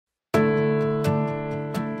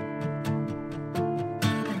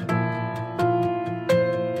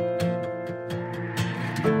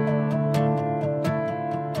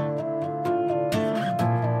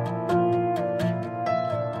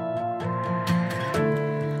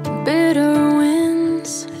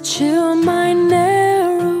chill my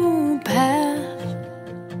narrow path.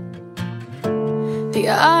 The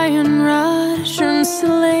iron rod turns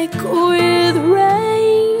slick with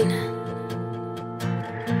rain.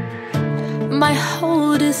 My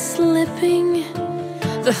hold is slipping,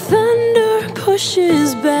 the thunder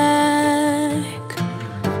pushes back.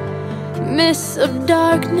 Mists of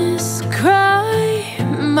darkness cry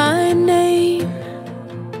my name.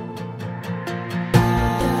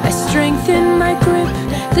 I strengthen my grip,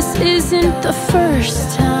 this isn't the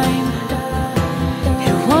first time.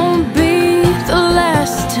 It won't be the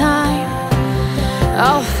last time.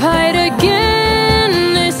 I'll fight again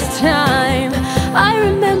this time. I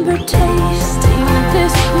remember tasting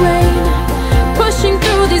this rain, pushing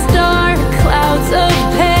through these dark clouds of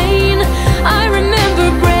pain. I remember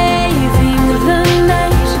braving the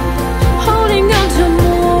night, holding on to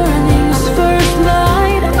morning's first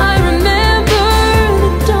light. I remember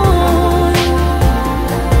the dawn.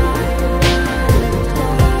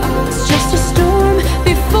 It's just a storm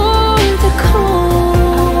before the calm.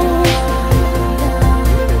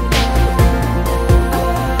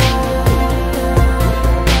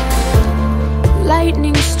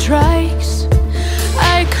 Lightning strikes,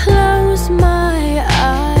 I close my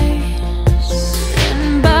eyes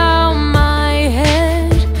and bow my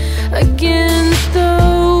head against the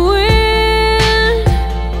wind.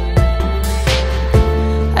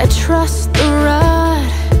 I trust the rod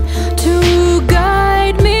to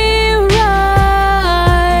guide me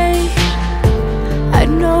right. I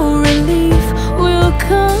know relief will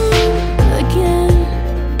come again.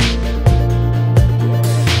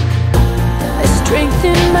 I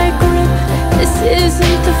strengthen my grip, this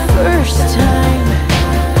isn't the first time.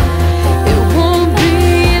 It won't be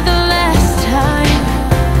the last time.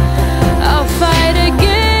 I'll fight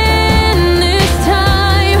again this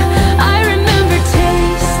time. I remember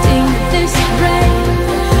tasting this rain,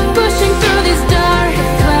 pushing through these dark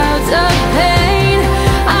clouds of pain.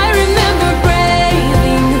 I remember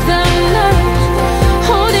braving the night,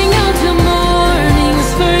 holding on to morning's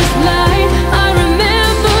first light. I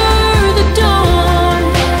remember the dawn.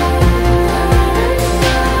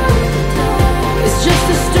 It's just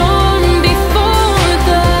a storm before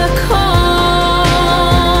the calm.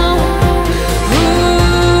 Ooh,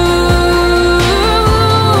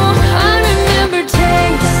 I remember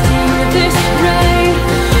tasting this rain,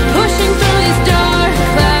 pushing through these dark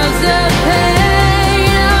clouds of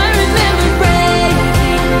pain. I remember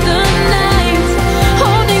braving the night,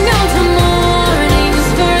 holding on to morning's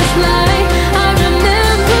first light. I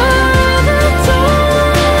remember the dawn.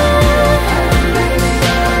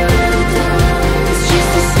 It's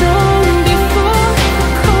just a storm before the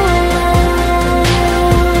calm.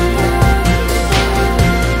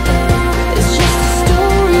 It's just a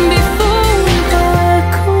storm before the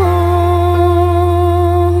calm.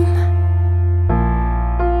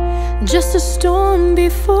 Just a storm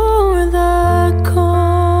before the calm.